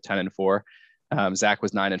it out with 10-4. Zach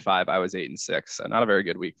was 9-5. I was 8-6. So not a very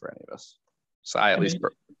good week for any of us. Sai, at least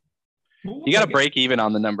you got to break even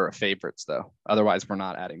on the number of favorites though. Otherwise, we're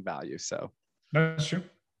not adding value. So that's true.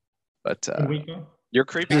 But you're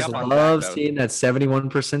creeping up on. I love seeing that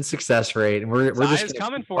 71% success rate, and we're just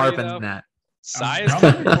coming for you. That. Sai is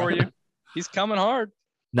coming for you. He's coming hard.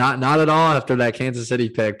 Not at all after that Kansas City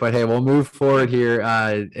pick, but hey, we'll move forward here,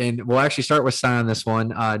 and we'll actually start with Sai on this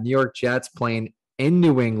one. New York Jets playing in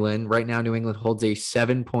New England right now. New England holds a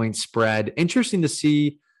 7-point spread. Interesting to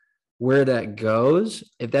see where that goes.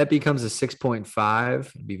 If that becomes a 6.5,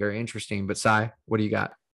 it'd be very interesting. But Sai, what do you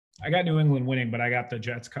got? I got New England winning, but I got the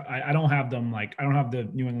Jets. I don't have them I don't have the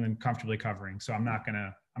New England comfortably covering, so I'm not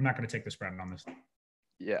gonna take the spread on this.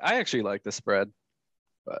 Yeah, I actually like the spread,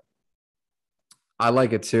 but. I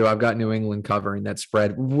like it too. I've got New England covering that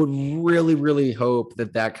spread. Would really, really hope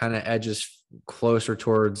that kind of edges closer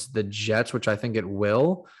towards the Jets, which I think it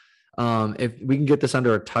will. If we can get this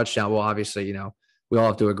under a touchdown, well, obviously, we all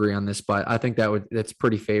have to agree on this, but I think that's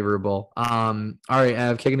pretty favorable. All right,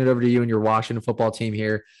 Ev, kicking it over to you and your Washington football team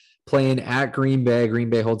here, playing at Green Bay.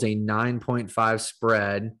 Green Bay holds a 9.5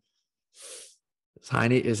 spread.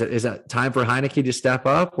 Is it time for Heineke to step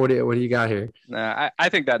up? What do you got here? I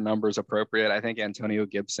think that number is appropriate. I think Antonio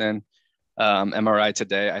Gibson, MRI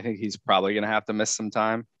today, I think he's probably going to have to miss some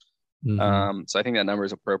time. Mm-hmm. So I think that number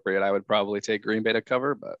is appropriate. I would probably take Green Bay to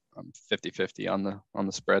cover, but I'm 50-50 on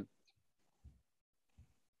the spread.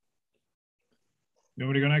 You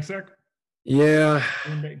want me to go next, Zach? Yeah,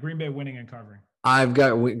 Green Bay winning and covering. I've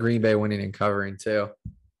got Green Bay winning and covering too.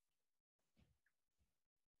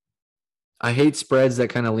 I hate spreads that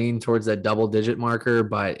kind of lean towards that double digit marker,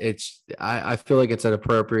 but I feel like it's an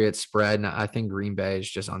appropriate spread. And I think Green Bay is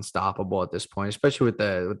just unstoppable at this point, especially with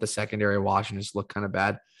the secondary watching just look kind of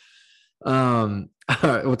bad.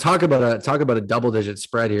 We'll talk about a double digit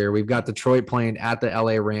spread here. We've got Detroit playing at the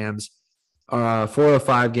LA Rams.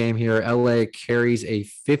 405 game here. LA carries a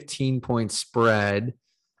 15-point spread.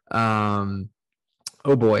 Oh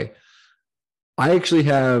boy. I actually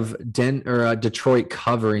have Detroit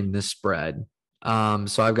covering this spread.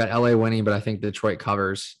 So I've got LA winning, but I think Detroit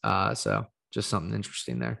covers. So just something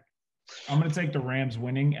interesting there. I'm going to take the Rams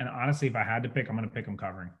winning, and honestly, if I had to pick, I'm going to pick them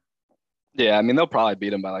covering. Yeah, I mean they'll probably beat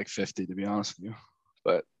them by like 50, to be honest with you,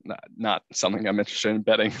 but not something I'm interested in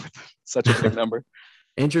betting with such a big number.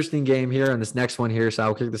 Interesting game here on this next one here. So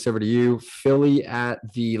I'll kick this over to you. Philly at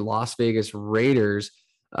the Las Vegas Raiders.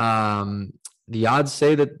 The odds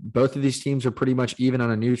say that both of these teams are pretty much even on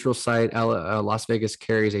a neutral site. Las Vegas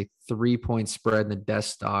carries a 3-point spread in the Death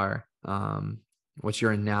Star. What's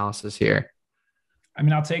your analysis here? I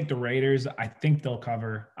mean, I'll take the Raiders. I think they'll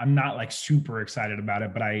cover. I'm not like super excited about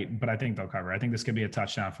it, but I think they'll cover. I think this could be a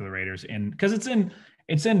touchdown for the Raiders, and because it's in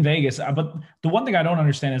Vegas. But the one thing I don't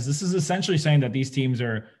understand is this is essentially saying that these teams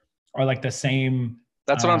are like the same.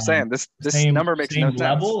 That's what I'm saying. This number makes no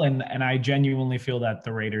level, sense. And I genuinely feel that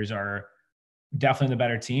the Raiders are definitely the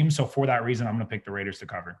better team. So for that reason, I'm going to pick the Raiders to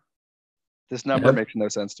cover. This number makes no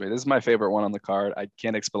sense to me. This is my favorite one on the card. I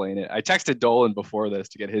can't explain it. I texted Dolan before this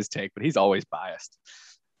to get his take, but he's always biased.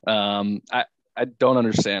 I don't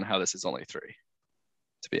understand how this is only 3,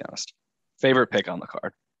 to be honest. Favorite pick on the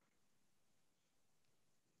card.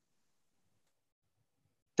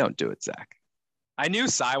 Don't do it, Zach. I knew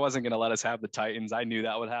Cy wasn't going to let us have the Titans. I knew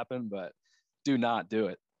that would happen, but do not do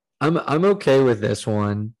it. I'm okay with this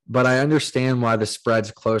one, but I understand why the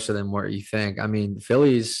spread's closer than what you think. I mean,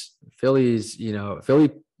 Philly's, Philly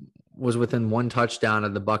was within 1 touchdown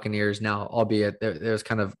of the Buccaneers. Now, albeit there's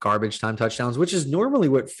kind of garbage time touchdowns, which is normally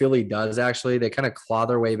what Philly does. Actually, they kind of claw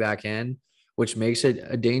their way back in, which makes it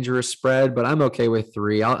a dangerous spread. But I'm okay with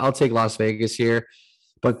 3. I'll take Las Vegas here.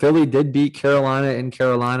 But Philly did beat Carolina in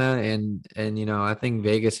Carolina, and I think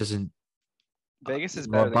Vegas is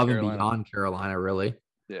better above than and beyond Carolina, really.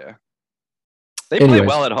 Yeah. They play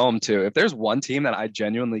well at home too. If there's one team that I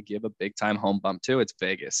genuinely give a big time home bump to, it's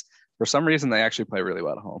Vegas. For some reason, they actually play really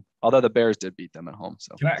well at home. Although the Bears did beat them at home.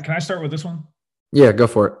 So can I start with this one? Yeah, go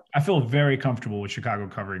for it. I feel very comfortable with Chicago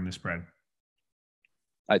covering the spread.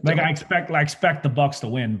 I expect the Bucs to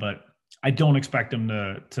win, but I don't expect them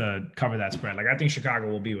to cover that spread. Like I think Chicago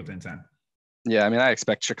will be within 10. Yeah, I mean, I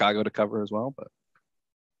expect Chicago to cover as well, but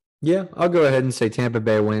yeah, I'll go ahead and say Tampa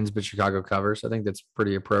Bay wins, but Chicago covers. I think that's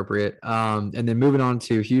pretty appropriate. And then moving on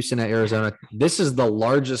to Houston at Arizona. This is the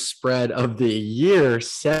largest spread of the year,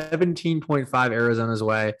 17.5 Arizona's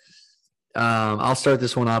way. I'll start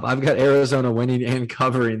this one off. I've got Arizona winning and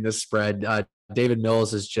covering this spread. David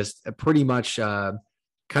Mills is just pretty much kind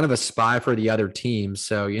of a spy for the other team.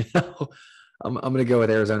 So, I'm going to go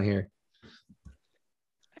with Arizona here.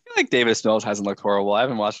 I feel like Davis Mills hasn't looked horrible. I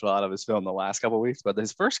haven't watched a lot of his film the last couple of weeks, but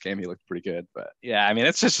his first game he looked pretty good. But yeah, I mean,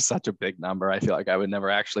 it's just such a big number. I feel like I would never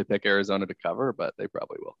actually pick Arizona to cover, but they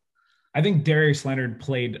probably will. I think Darius Leonard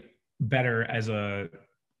played better as a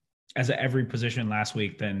every position last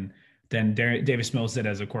week than Davis Mills did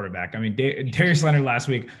as a quarterback. I mean, Darius Leonard last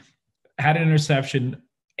week had an interception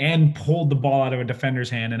and pulled the ball out of a defender's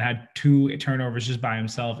hand and had 2 turnovers just by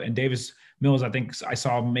himself. And Davis Mills, I think I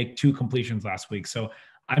saw him make 2 completions last week. So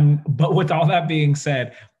but with all that being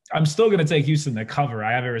said, I'm still going to take Houston to cover.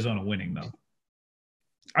 I have Arizona winning though.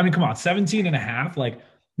 I mean, come on, 17.5. Like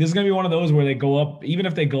this is going to be one of those where they go up, even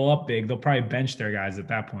if they go up big, they'll probably bench their guys at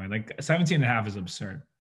that point. Like 17.5 is absurd.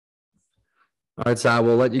 All right, so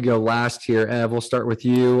we'll let you go last here. Ev, we'll start with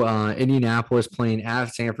you. Indianapolis playing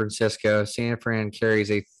at San Francisco. San Fran carries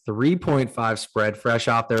a 3.5 spread fresh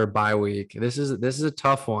off their bye week. This is a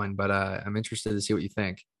tough one, but I'm interested to see what you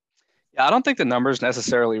think. Yeah, I don't think the number is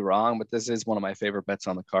necessarily wrong, but this is one of my favorite bets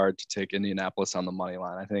on the card to take Indianapolis on the money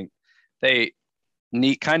line. I think they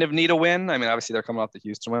need a win. I mean, obviously they're coming off the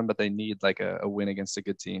Houston win, but they need like a win against a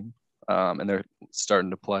good team. And they're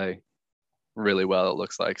starting to play really well, it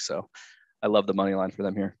looks like. So I love the money line for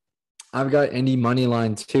them here. I've got Indy money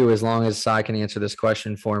line too, as long as Cy can answer this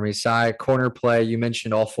question for me. Cy, corner play, you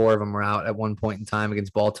mentioned all 4 of them were out at one point in time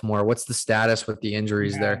against Baltimore. What's the status with the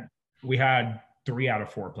injuries there? We had 3 out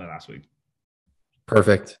of 4 play last week.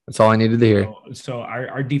 Perfect. That's all I needed to hear. So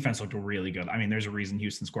our defense looked really good. I mean, there's a reason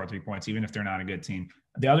Houston scored 3 points, even if they're not a good team.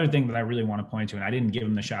 The other thing that I really want to point to, and I didn't give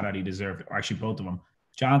him the shout out he deserved, or actually both of them,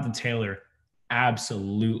 Jonathan Taylor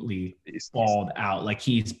absolutely balled out. Like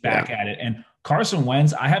he's back at it. And Carson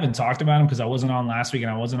Wentz, I haven't talked about him because I wasn't on last week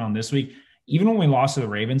and I wasn't on this week. Even when we lost to the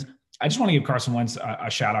Ravens, I just want to give Carson Wentz a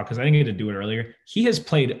shout out because I didn't get to do it earlier. He has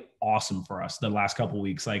played awesome for us the last couple of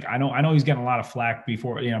weeks. Like I know he's getting a lot of flack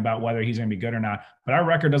before, about whether he's going to be good or not, but our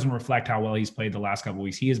record doesn't reflect how well he's played the last couple of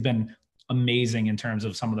weeks. He has been amazing in terms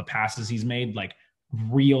of some of the passes he's made, like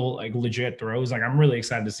real, like legit throws. Like I'm really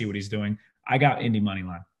excited to see what he's doing. I got Indy money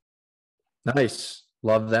line. Nice.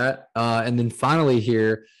 Love that. And then finally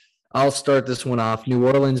here, I'll start this one off. New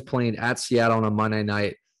Orleans playing at Seattle on a Monday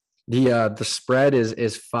night. The spread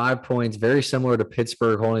is 5 points, very similar to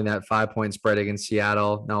Pittsburgh holding that 5-point spread against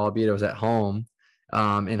Seattle. Now, albeit it was at home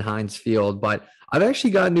in Heinz Field, but I've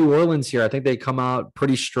actually got New Orleans here. I think they come out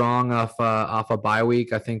pretty strong off a bye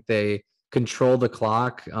week. I think they control the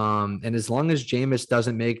clock, and as long as Jameis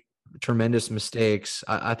doesn't make tremendous mistakes,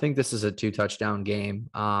 I think this is a 2-touchdown game,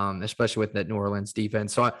 especially with that New Orleans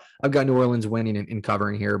defense. So I've got New Orleans winning and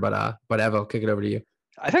covering here, but Ev, I'll kick it over to you.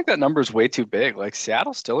 I think that number is way too big. Like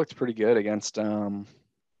Seattle still looked pretty good against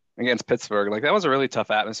Pittsburgh. Like that was a really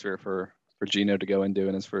tough atmosphere for Geno to go into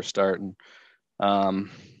in his first start. And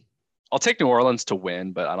I'll take New Orleans to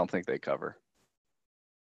win, but I don't think they cover.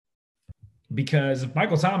 Because if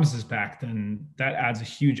Michael Thomas is back, then that adds a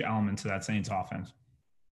huge element to that Saints offense.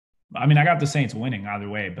 I mean, I got the Saints winning either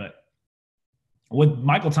way, but with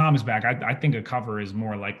Michael Thomas back, I think a cover is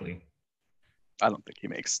more likely. I don't think he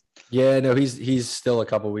makes. Yeah, no, he's still a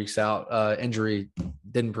couple weeks out. Injury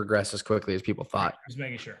didn't progress as quickly as people thought. Just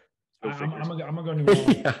making sure. I'm gonna go New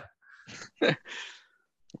Orleans. Yeah.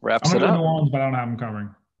 Wraps I'm it gonna go up. New Orleans, but I don't have them covering.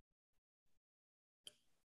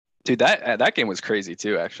 Dude, that game was crazy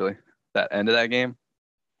too. Actually, that end of that game.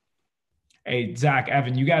 Hey, Zach,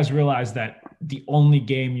 Evan, you guys realize that the only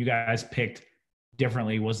game you guys picked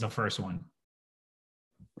differently was the first one.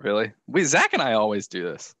 Really? Zach and I always do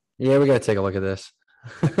this. Yeah, we got to take a look at this.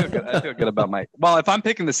 I feel good about my. Well, if I'm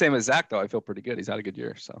picking the same as Zach, though, I feel pretty good. He's had a good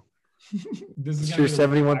year, so. This is true,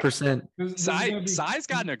 71%. Sai's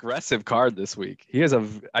got an aggressive card this week. He's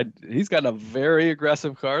got a very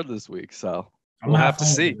aggressive card this week, so we'll have to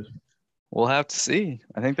see. We'll have to see.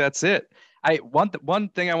 I think that's it. One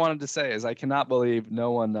thing I wanted to say is I cannot believe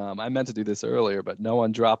no one. I meant to do this earlier, but no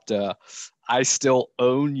one dropped. I still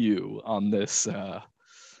own you on this.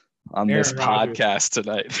 On this podcast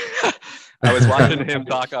tonight. I was watching him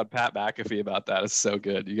talk on Pat McAfee about that. It's so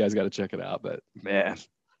good. You guys got to check it out. But man,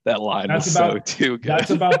 that line was so too good.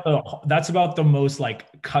 That's about the most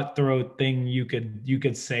like cutthroat thing you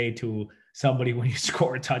could say to somebody when you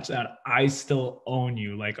score a touchdown. I still own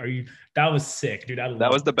you. Like, that was sick, dude.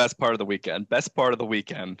 That was the best part of the weekend. Best part of the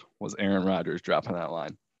weekend was Aaron Rodgers dropping that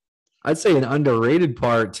line. I'd say an underrated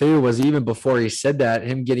part too was even before he said that,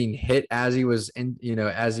 him getting hit as he was in,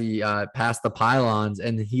 as he passed the pylons,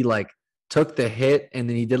 and he like took the hit and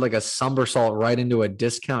then he did like a somersault right into a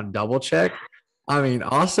discount double check. I mean,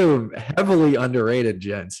 also heavily underrated,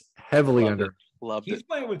 gents. Heavily underrated. Loved it. He's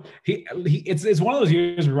playing with it's one of those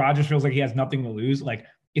years where Rodgers feels like he has nothing to lose. Like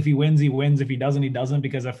if he wins, he wins. If he doesn't, he doesn't,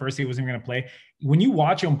 because at first he wasn't going to play. When you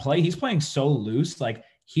watch him play, he's playing so loose. Like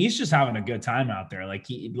he's just having a good time out there. Like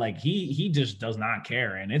he just does not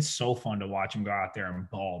care. And it's so fun to watch him go out there and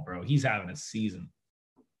ball, bro. He's having a season.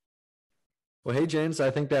 Well, hey, James,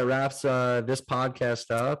 I think that wraps this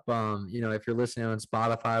podcast up. If you're listening on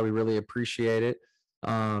Spotify, we really appreciate it.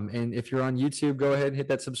 And if you're on YouTube, go ahead and hit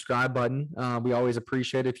that subscribe button. We always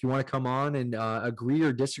appreciate it. If you want to come on and agree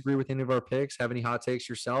or disagree with any of our picks, have any hot takes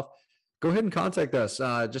yourself, go ahead and contact us.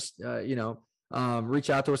 Reach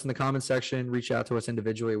out to us in the comment section, reach out to us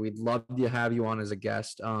individually. We'd love to have you on as a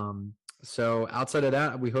guest. So outside of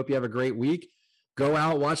that, we hope you have a great week. Go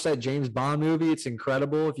out, watch that James Bond movie. It's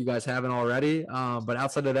incredible if you guys haven't already. But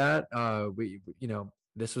outside of that,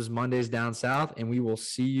 this was Mondays Down South, and we will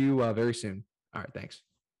see you very soon. All right, thanks.